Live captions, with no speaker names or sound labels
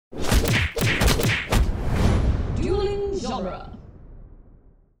genre.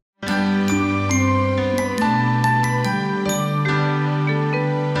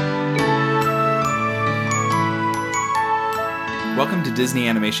 Welcome to Disney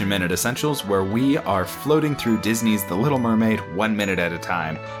Animation Minute Essentials, where we are floating through Disney's The Little Mermaid 1 minute at a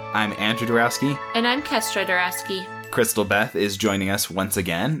time. I'm Andrew Dorowski. And I'm Kestra Dorowski. Crystal Beth is joining us once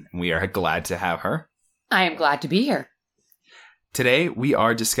again. We are glad to have her. I am glad to be here. Today, we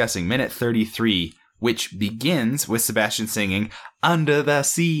are discussing Minute 33, which begins with Sebastian singing, "Under the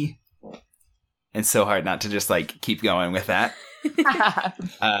Sea." It's so hard not to just, keep going with that.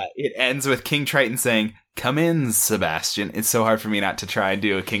 It ends with King Triton saying, "Come in, Sebastian." It's so hard for me not to try and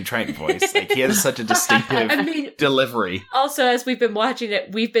do a King Triton voice. He has such a distinctive delivery. Also, as we've been watching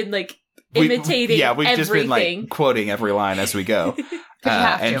it, we've been, imitating we've everything. Just been, quoting every line as we go.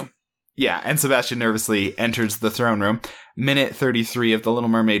 And Sebastian nervously enters the throne room. Minute 33 of The Little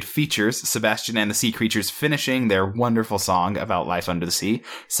Mermaid features Sebastian and the sea creatures finishing their wonderful song about life under the sea.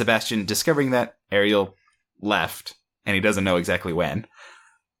 Sebastian discovering that Ariel left, and he doesn't know exactly when.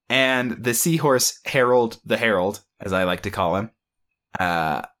 And the seahorse Harold the Herald, as I like to call him,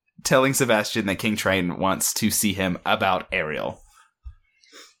 telling Sebastian that King Triton wants to see him about Ariel.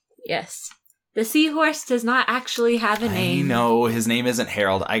 Yes. The seahorse does not actually have a name. I know, his name isn't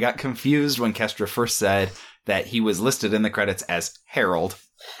Harold. I got confused when Kestra first said that he was listed in the credits as Harold.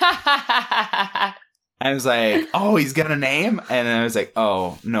 I was like, oh, he's got a name? And then I was like,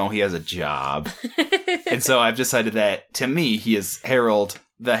 oh, no, he has a job. And so I've decided that, to me, he is Harold,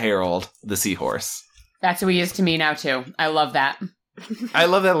 the seahorse. That's who he is to me now, too. I love that. I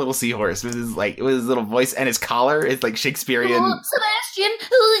love that little seahorse with his, with his little voice and his collar. It's Shakespearean. Oh, Sebastian!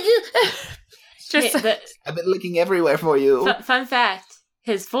 I've been looking everywhere for you. Fun fact,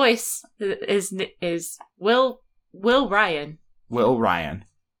 his voice is Will Ryan. Will Ryan.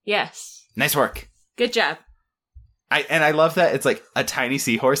 Yes. Nice work. Good job. I love that it's a tiny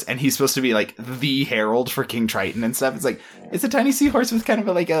seahorse, and he's supposed to be the herald for King Triton and stuff. It's a tiny seahorse with kind of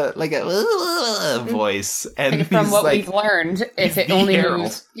a voice. And from what we've learned, if it only herald.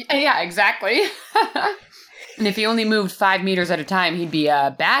 moves, yeah, exactly. And if he only moved 5 meters at a time, he'd be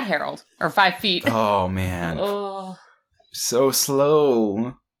a bad herald, or 5 feet. Oh man, so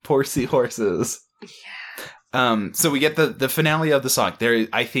slow. Poor seahorses. Yeah. So we get the finale of the song.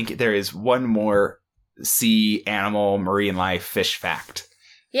 I think there is one more sea animal, marine life, fish fact.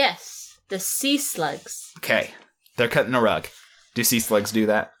 Yes, the sea slugs. Okay, they're cutting a rug. Do sea slugs do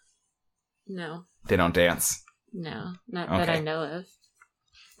that? No. They don't dance? No, not that I know of.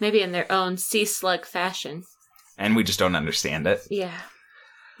 Maybe in their own sea slug fashion. And we just don't understand it. Yeah.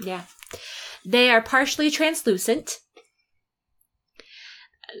 They are partially translucent.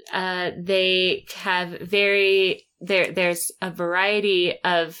 They have there's a variety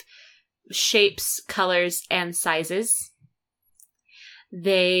of shapes, colors, and sizes.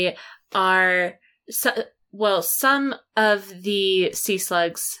 They are, some of the sea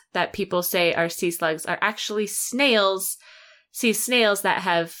slugs that people say are sea slugs are actually snails, sea snails that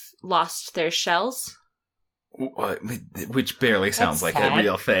have lost their shells. Which barely sounds like a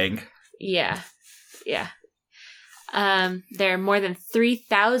real thing. Yeah. There are more than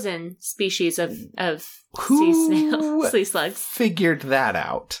 3,000 species of sea slugs. Figured that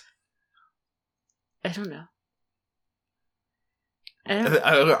out? I don't know.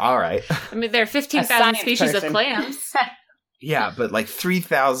 All right. I mean, there are 15,000 species of clams. Yeah, but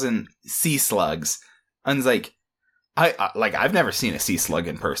 3,000 sea slugs. And I've never seen a sea slug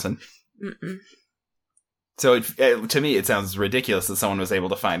in person. Mm-mm. So to me, it sounds ridiculous that someone was able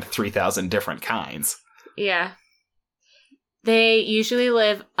to find 3,000 different kinds. Yeah. They usually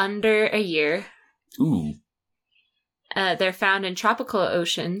live under a year. Ooh. They're found in tropical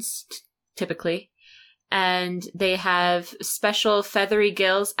oceans, typically. And they have special feathery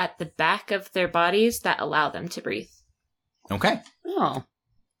gills at the back of their bodies that allow them to breathe. Okay. Oh.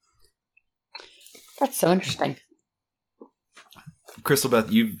 That's so interesting. Crystal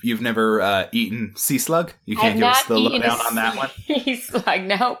Beth, you've never eaten sea slug? You can't give us the lowdown on that one? Sea slug,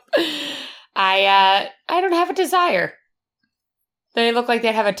 nope. I don't have a desire. They look like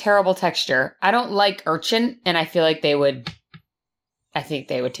they'd have a terrible texture. I don't like urchin, and I feel like I think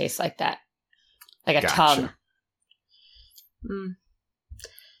they would taste like that. Like a tongue. Mm.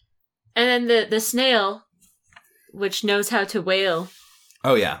 And then the snail, which knows how to wail.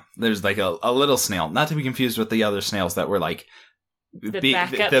 Oh yeah, there's a little snail, not to be confused with the other snails that were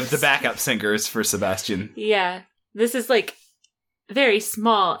the backup singers for Sebastian. Yeah, this is very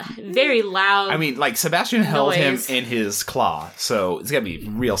small, very loud. I mean, Sebastian held him in his claw, so it's gotta be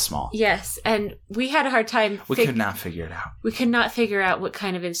real small. Yes, and we had a hard time. We could not figure it out. We could not figure out what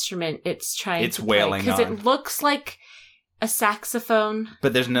kind of instrument it's trying to wailing play, because it looks like a saxophone.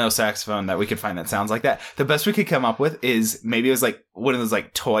 But there's no saxophone that we could find that sounds like that. The best we could come up with is maybe it was like one of those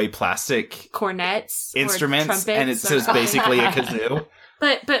like toy plastic Cornets. instruments, or trumpets, and it's basically a kazoo.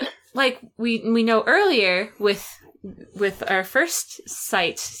 But like we know earlier with our first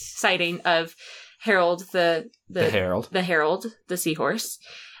sighting of Harold the Herald, the seahorse.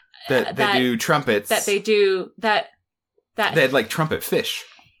 That they do trumpets. That they do that they had like trumpet fish.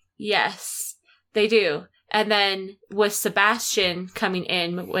 Yes, they do. And then with Sebastian coming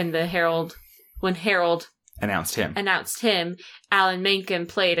in when Harold announced him, Alan Menken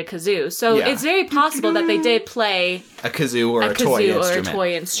played a kazoo. So it's very possible that they did play a kazoo or a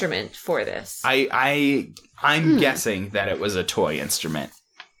toy instrument for this. I'm guessing that it was a toy instrument.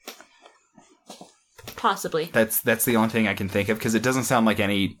 Possibly. That's the only thing I can think of, because it doesn't sound like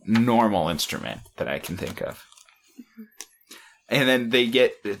any normal instrument that I can think of. And then they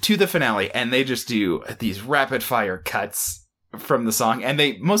get to the finale, and they just do these rapid fire cuts from the song, and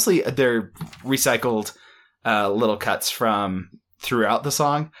they're recycled little cuts from throughout the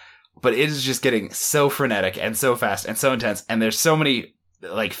song, but it is just getting so frenetic and so fast and so intense, and there's so many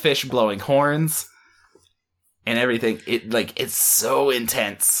like fish blowing horns and everything. It's so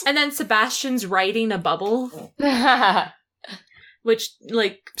intense. And then Sebastian's riding a bubble, which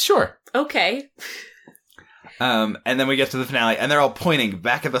sure, okay. And then we get to the finale, and they're all pointing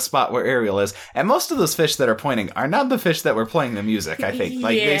back at the spot where Ariel is. And most of those fish that are pointing are not the fish that were playing the music, I think.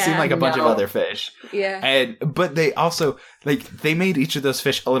 They seem like a bunch of other fish. Yeah. But they also, they made each of those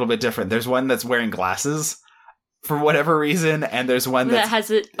fish a little bit different. There's one that's wearing glasses for whatever reason, and there's one that has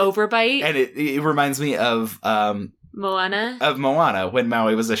an overbite. And it reminds me of Moana. Of Moana, when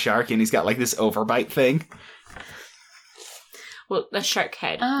Maui was a shark, and he's got like this overbite thing. Well, a shark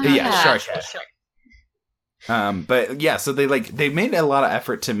head. Shark head. But yeah, so they made a lot of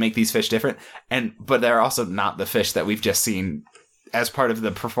effort to make these fish different, but they're also not the fish that we've just seen as part of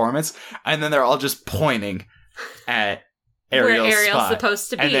the performance. And then they're all just pointing at Ariel's where Ariel's spot. Supposed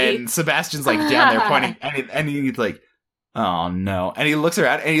to be. And then Sebastian's like down there pointing, and he's like, "Oh no!" And he looks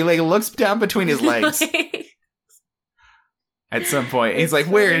around, and he looks down between his legs. At some point, and he's like,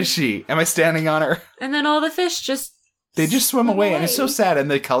 "Where is she? Am I standing on her?" And then all the fish just swim away, and it's so sad. And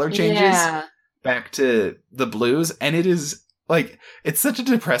the color changes back to the blues, and it is like, it's such a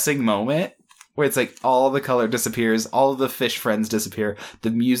depressing moment where it's like all the color disappears, all of the fish friends disappear, the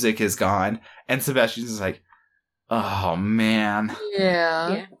music is gone, and Sebastian's just like, oh man.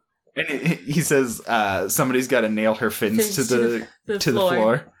 Yeah. And he says somebody's got to nail her fins to the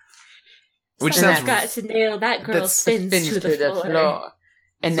floor. Which sounds got to nail that girl's fins to the floor.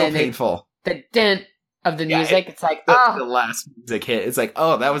 And so then painful. The dent of the music, it's like, the last music hit. It's like,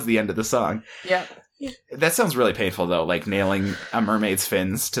 oh, that was the end of the song. Yeah. That sounds really painful, though, like nailing a mermaid's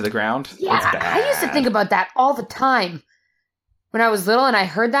fins to the ground. Yeah, I used to think about that all the time. When I was little and I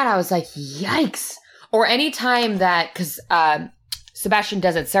heard that, I was like, yikes. Or any time that, because Sebastian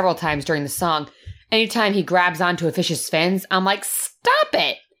does it several times during the song, anytime he grabs onto a fish's fins, I'm like, stop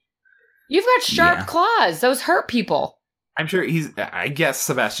it. You've got sharp claws. Those hurt people. I'm sure I guess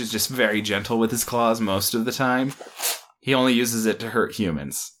Sebastian's just very gentle with his claws most of the time. He only uses it to hurt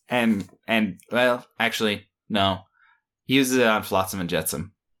humans. And well, actually, no. He uses it on Flotsam and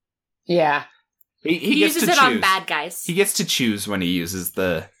Jetsam. Yeah. He uses it on bad guys. He gets to choose when he uses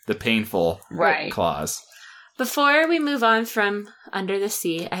the painful claws. Before we move on from Under the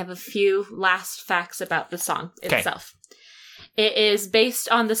Sea, I have a few last facts about the song itself. It is based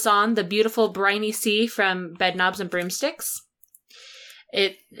on the song The Beautiful Briny Sea from Bedknobs and Broomsticks.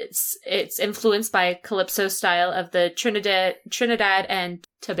 It's influenced by calypso style of the Trinidad and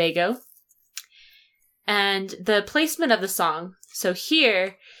Tobago. And the placement of the song, so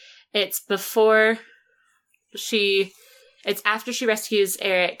here it's it's after she rescues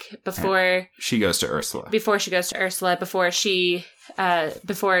Eric, before she goes to Ursula. Before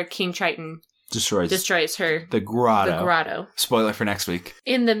King Triton destroys her. The grotto. Spoiler for next week.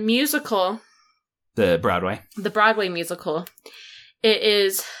 In the musical, the Broadway musical, it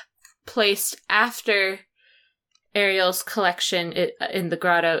is placed after Ariel's collection in the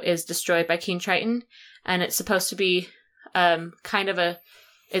grotto is destroyed by King Triton, and it's supposed to be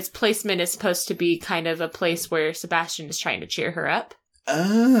its placement is supposed to be kind of a place where Sebastian is trying to cheer her up.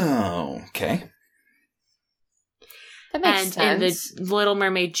 Oh, okay. That makes sense. And in the Little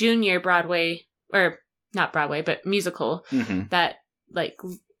Mermaid Junior Broadway, or not Broadway, but musical, that like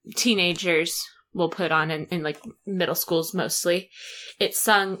teenagers will put on in like middle schools mostly, it's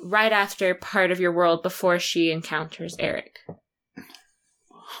sung right after Part of Your World before she encounters Eric.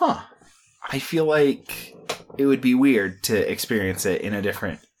 Huh. I feel like it would be weird to experience it in a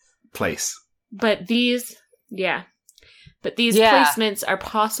different place. But these But these placements are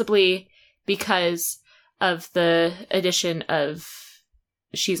possibly because of the addition of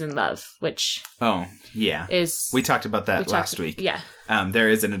She's in Love, which is we talked about that last week. Yeah. There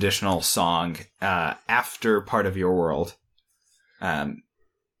is an additional song after Part of Your World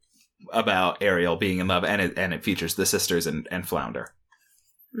about Ariel being in love, and it features the sisters and Flounder.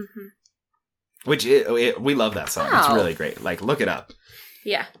 Mm-hmm. Which we love that song. It's really great. Like, look it up.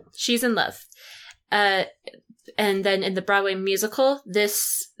 Yeah, She's in Love. And then in the Broadway musical,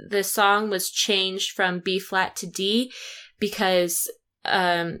 this song was changed from B flat to D because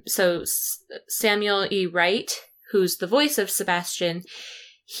Samuel E. Wright, who's the voice of Sebastian,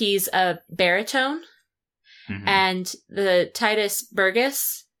 he's a baritone, and the Titus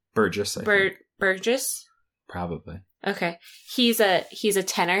Burgess, Burgess, probably. Okay, he's a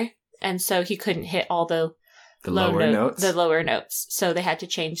tenor, and so he couldn't hit all the lower notes. The lower notes, so they had to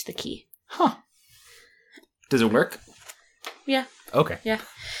change the key. Huh. Does it work? Yeah. Okay. Yeah.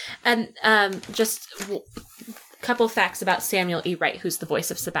 And just a couple facts about Samuel E. Wright, who's the voice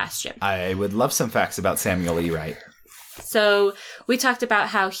of Sebastian. I would love some facts about Samuel E. Wright. So we talked about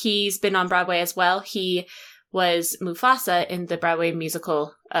how he's been on Broadway as well. He was Mufasa in the Broadway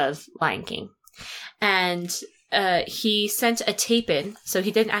musical of Lion King. And he sent a tape in, so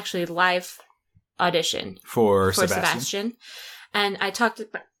he didn't actually live audition for Sebastian. And I talked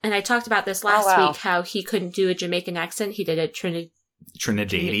about this last week, how he couldn't do a Jamaican accent. He did a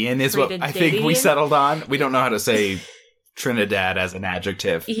Trinidadian is what I think we settled on. We don't know how to say Trinidad as an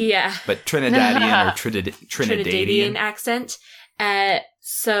adjective. Yeah. But Trinidadian or Trinidadian accent.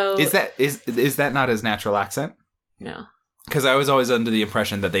 So is that not his natural accent? No. Because I was always under the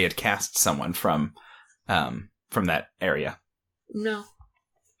impression that they had cast someone from that area. No.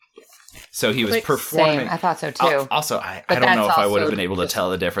 So he was performing. Same. I thought so too. Also, I don't know if I would have been able to tell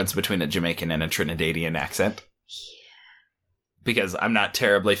the difference between a Jamaican and a Trinidadian accent. Yeah. Because I'm not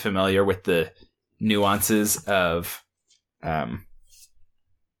terribly familiar with the nuances of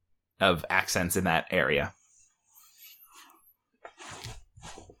accents in that area.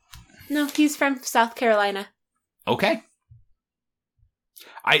 No, he's from South Carolina. Okay.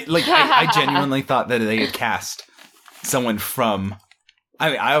 I genuinely thought that they had cast someone from. I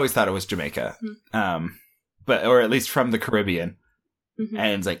mean, I always thought it was Jamaica, or at least from the Caribbean. Mm-hmm.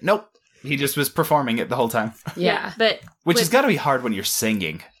 And it's like, nope, he just was performing it the whole time. Yeah, which has got to be hard when you're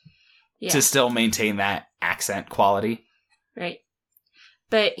singing to still maintain that accent quality, right?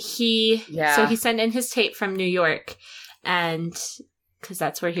 But so he sent in his tape from New York, and because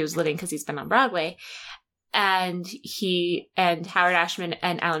that's where he was living, because he's been on Broadway, and Howard Ashman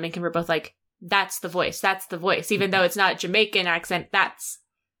and Alan Menken were both like, That's the voice, even though it's not Jamaican accent. That's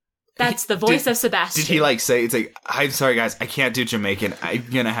the voice of Sebastian. Did he say, it's like, I'm sorry guys, I can't do Jamaican, I'm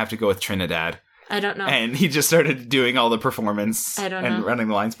gonna have to go with Trinidad? I don't know. And he just started doing all the performance and running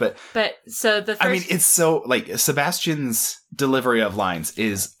the lines. But so the first... I mean, it's so, Sebastian's delivery of lines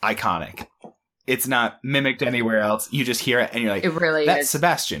is iconic. It's not mimicked anywhere else. You just hear it and you're like, it really that's is.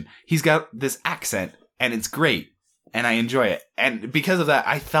 Sebastian. He's got this accent and it's great. And I enjoy it. And because of that,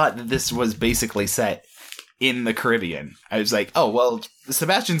 I thought that this was basically set in the Caribbean. I was like, oh, well,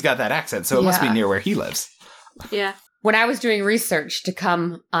 Sebastian's got that accent, so it must be near where he lives. Yeah. When I was doing research to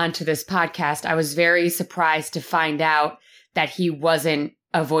come onto this podcast, I was very surprised to find out that he wasn't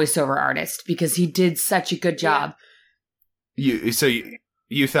a voiceover artist because he did such a good job. You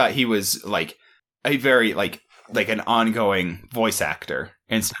thought he was a very an ongoing voice actor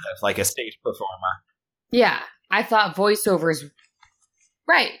instead of a stage performer. Yeah. I thought voiceovers,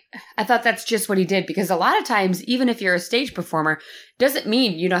 right. I thought that's just what he did because a lot of times, even if you're a stage performer, doesn't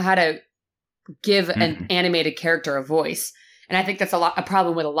mean you know how to give an animated character a voice. And I think that's a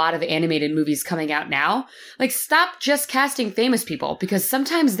problem with a lot of animated movies coming out now. Stop just casting famous people because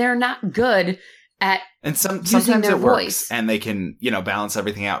sometimes they're not good at sometimes their it voice. Works and they can, balance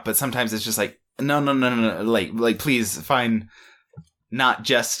everything out. But sometimes it's just no. Please find not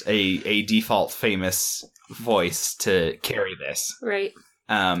just a default famous voice to carry this. Right.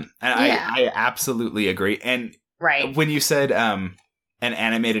 I absolutely agree. And when you said an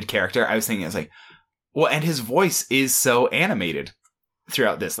animated character, I was thinking, and his voice is so animated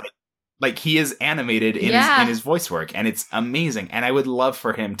throughout this. He is animated in his voice work, and it's amazing. And I would love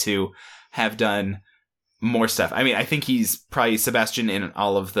for him to have done more stuff. I mean, I think he's probably Sebastian in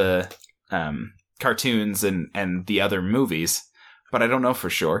all of the cartoons and the other movies, but I don't know for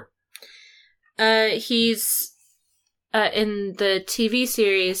sure. He's in the TV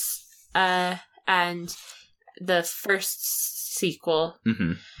series and the first sequel.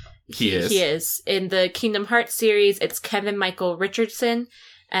 Mm-hmm. He is. In the Kingdom Hearts series, it's Kevin Michael Richardson,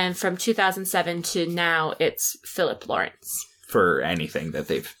 And from 2007 to now, it's Philip Lawrence. For anything that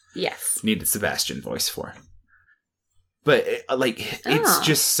they've needed Sebastian voice for. But, it's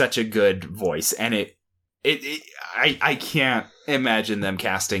just such a good voice. And I can't imagine them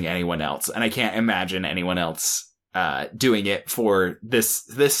casting anyone else. And I can't imagine anyone else doing it for this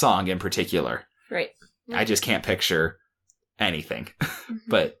song in particular. Right. I just can't picture anything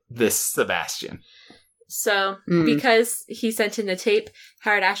but this Sebastian. So, because he sent in the tape,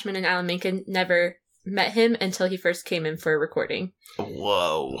 Howard Ashman and Alan Menken never met him until he first came in for a recording.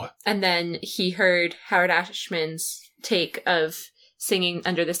 Whoa. And then he heard Howard Ashman's take of singing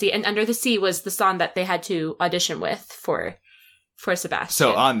Under the Sea. And Under the Sea was the song that they had to audition with for Sebastian.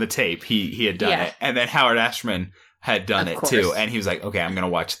 So on the tape, he had done it. And then Howard Ashman had done it too. And he was like, okay, I'm going to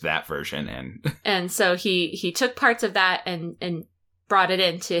watch that version. And so he took parts of that and brought it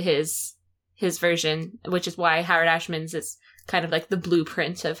into his version, which is why Howard Ashman's is kind of like the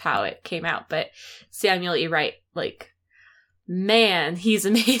blueprint of how it came out. But Samuel E. Wright, man, he's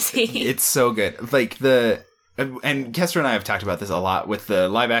amazing. It's so good. And Kester and I have talked about this a lot with the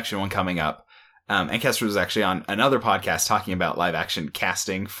live action one coming up. And Kester was actually on another podcast talking about live action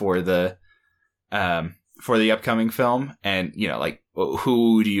casting for the upcoming film. And,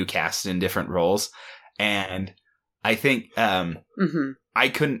 who do you cast in different roles? And I think I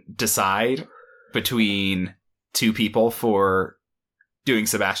couldn't decide between two people for doing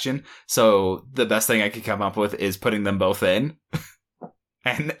Sebastian. So the best thing I could come up with is putting them both in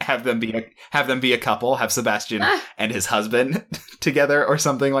and have them be a couple, have Sebastian and his husband together or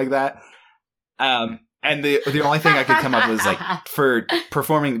something like that. And the only thing I could come up with is for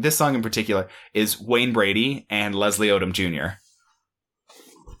performing this song in particular is Wayne Brady and Leslie Odom Jr.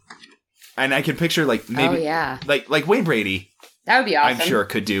 And I can picture maybe Wayne Brady. That would be awesome. I'm sure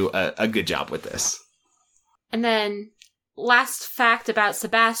could do a good job with this. And then last fact about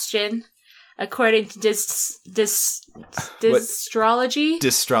Sebastian, according to Distrology,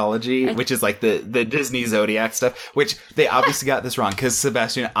 which is the Disney Zodiac stuff, which they obviously got this wrong because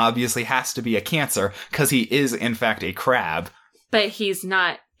Sebastian obviously has to be a Cancer because he is in fact a crab. But he's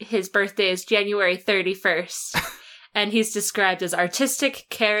not. His birthday is January 31st. And he's described as artistic,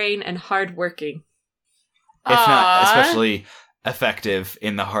 caring, and hardworking. If not especially effective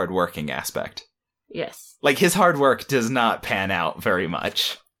in the hardworking aspect. Yes. His hard work does not pan out very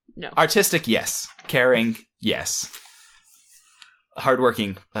much. No. Artistic, yes. Caring, yes.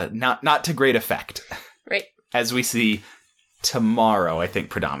 Hardworking, not to great effect. Right. As we see tomorrow, I think,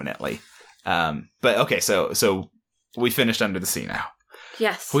 predominantly. But okay, so we finished Under the Sea now.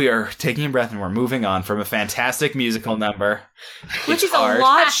 Yes. We are taking a breath and we're moving on from a fantastic musical number. Which is a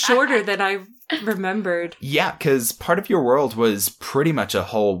lot shorter than I remembered. Yeah, because Part of Your World was pretty much a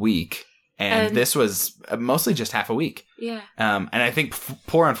whole week. And this was mostly just half a week. Yeah. And I think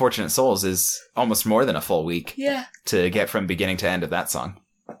Poor Unfortunate Souls is almost more than a full week. Yeah. To get from beginning to end of that song.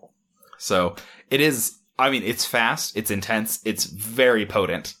 So it is, it's fast, it's intense, it's very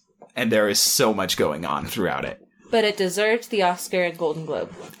potent, and there is so much going on throughout it. But it deserves the Oscar and Golden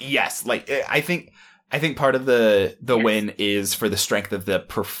Globe. Yes, I think part of the win is for the strength of the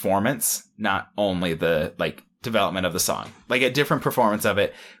performance, not only the development of the song. A different performance of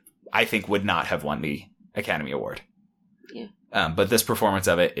it, I think would not have won the Academy Award. Yeah. But this performance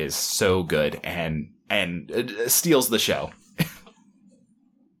of it is so good and steals the show.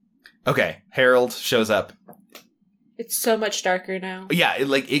 Okay, Harold shows up. It's so much darker now. Yeah,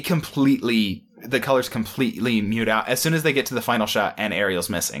 it completely, the colors completely mute out as soon as they get to the final shot and Ariel's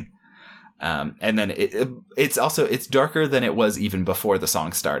missing. And then it's darker than it was even before the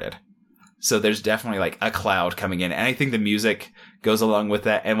song started. So there's definitely a cloud coming in. And I think the music goes along with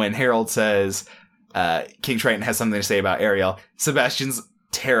that. And when Harold says King Triton has something to say about Ariel, Sebastian's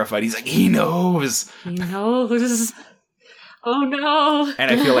terrified. He's like, he knows. He knows. Oh no.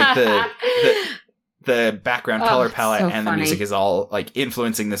 And I feel like the background color palette and the music is all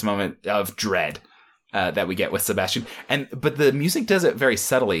influencing this moment of dread that we get with Sebastian. But the music does it very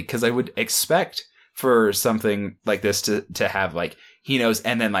subtly because I would expect for something like this to have he knows,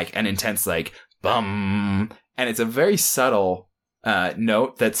 and then an intense bum, and it's a very subtle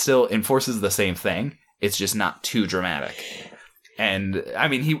note that still enforces the same thing. It's just not too dramatic. And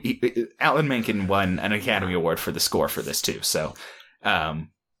Alan Menken won an Academy Award for the score for this too. So,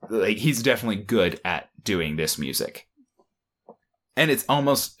 he's definitely good at doing this music. And it's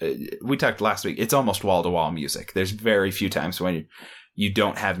almost, we talked last week, it's almost wall to wall music. There's very few times when you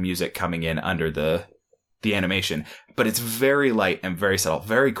don't have music coming in under the animation, but it's very light and very subtle,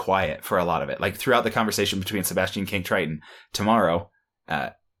 very quiet for a lot of it. Throughout the conversation between Sebastian and King Triton tomorrow,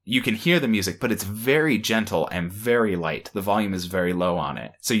 you can hear the music, but it's very gentle and very light. The volume is very low on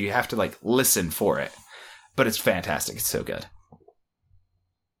it. So you have to like listen for it. But it's fantastic. It's so good.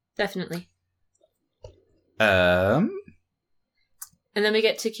 Definitely. And then we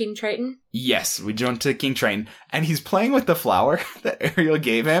get to King Triton. Yes, we jump to King Triton, and he's playing with the flower that Ariel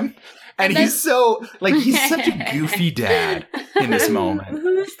gave him. And he's so, like, he's such a goofy dad in this moment.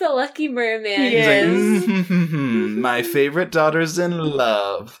 Who's the lucky merman? He's like, my favorite daughter's in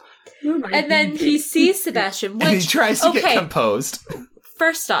love. And then he sees Sebastian, which... And he tries to get composed.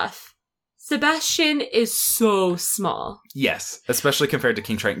 First off, Sebastian is so small. Yes, especially compared to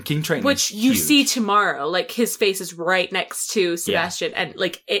King Triton. King Triton which you see tomorrow. Like, his face is right next to Sebastian. Yeah. And,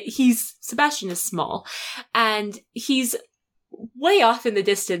 like, Sebastian is small. And he's way off in the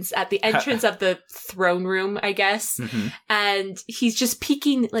distance at the entrance of the throne room, I guess. Mm-hmm. And he's just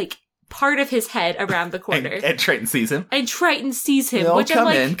peeking, like, part of his head around the corner. And Triton sees him. And Triton sees him. No, which come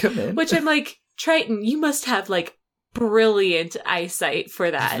I'm like, in. Which I'm like, Triton, you must have, like, brilliant eyesight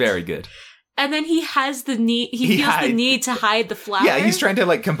for that. It's very good. And then he has the need, he feels the need to hide the flower. Yeah, he's trying to,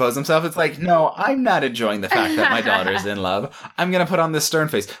 like, compose himself. It's like, no, I'm not enjoying the fact that my daughter's in love. I'm going to put on this stern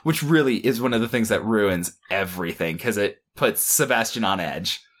face, which really is one of the things that ruins everything, because it puts Sebastian on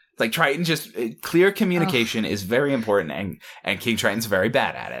edge. It's like, Triton clear communication is very important, and King Triton's very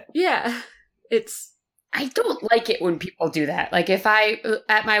bad at it. Yeah, I don't like it when people do that. Like,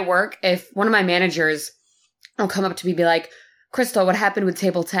 at my work, if one of my managers will come up to me and be like, Crystal, what happened with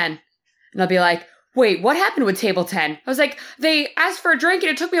table 10? And I'll be like, wait, what happened with table 10? I was like, they asked for a drink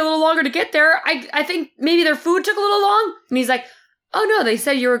and it took me a little longer to get there. I think maybe their food took a little long. And he's like, oh no, they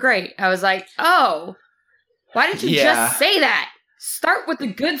said you were great. I was like, oh, why didn't you just say that? Start with the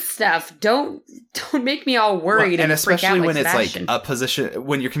good stuff. Don't make me all worried and especially freak out when Sebastian. It's like a position,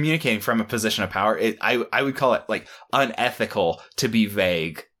 when you're communicating from a position of power, I would call it like unethical to be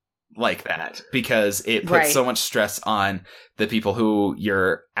vague like that, because it puts so much stress on the people who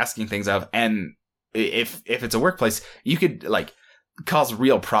you're asking things of. And if it's a workplace, you could like cause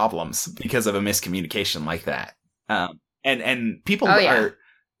real problems because of a miscommunication like that. And people are,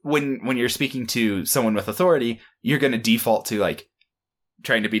 when you're speaking to someone with authority, you're going to default to like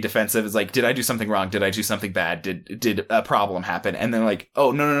trying to be defensive. It's like, did I do something wrong? Did I do something bad? Did a problem happen? And then like,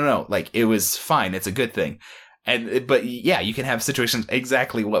 oh, no. Like, it was fine. It's a good thing. But yeah, you can have situations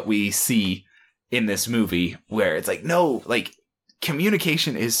exactly what we see in this movie where it's like, no, like,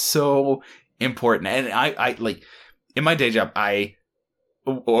 communication is so important. And I like, in my day job, I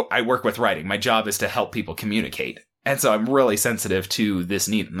work with writing. My job is to help people communicate. And so I'm really sensitive to this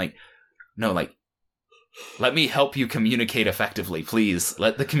need. I'm like, no, like, let me help you communicate effectively, please.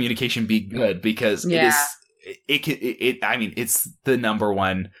 Let the communication be good, because it's the number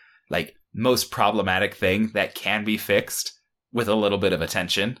one, like, most problematic thing that can be fixed with a little bit of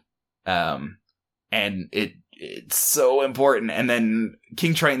attention. And it's so important. And then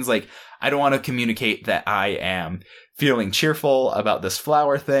King Triton's like, I don't want to communicate that I am feeling cheerful about this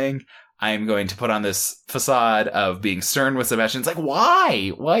flower thing. I am going to put on this facade of being stern with Sebastian. It's like,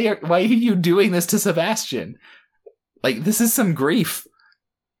 why? Why are you doing this to Sebastian? Like, this is some grief.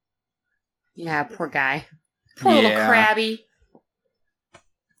 Yeah, poor guy. Poor little crabby.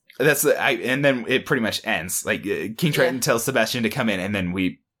 And then it pretty much ends. Like, King Triton tells Sebastian to come in, and then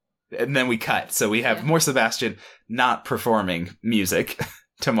we cut. So we have more Sebastian not performing music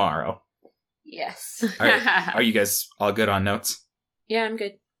tomorrow. Yes. Are you guys all good on notes? Yeah, I'm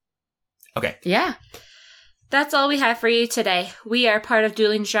good. Okay. Yeah. That's all we have for you today. We are part of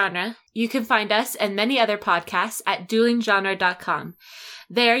Dueling Genre. You can find us and many other podcasts at duelinggenre.com.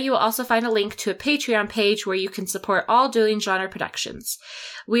 There, you will also find a link to a Patreon page where you can support all Dueling Genre productions.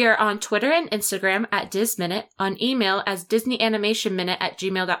 We are on Twitter and Instagram at DisMinute, on email as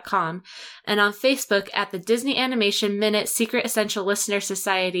DisneyAnimationMinute@gmail.com, and on Facebook at the Disney Animation Minute Secret Essential Listener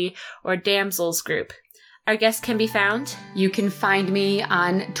Society, or Damsels group. Our guests can be found. You can find me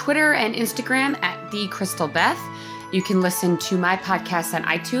on Twitter and Instagram at TheCrystalBeth. You can listen to my podcasts on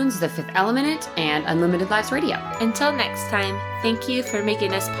iTunes, The Fifth Element, and Unlimited Lives Radio. Until next time, thank you for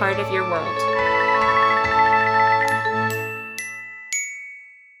making us part of your world.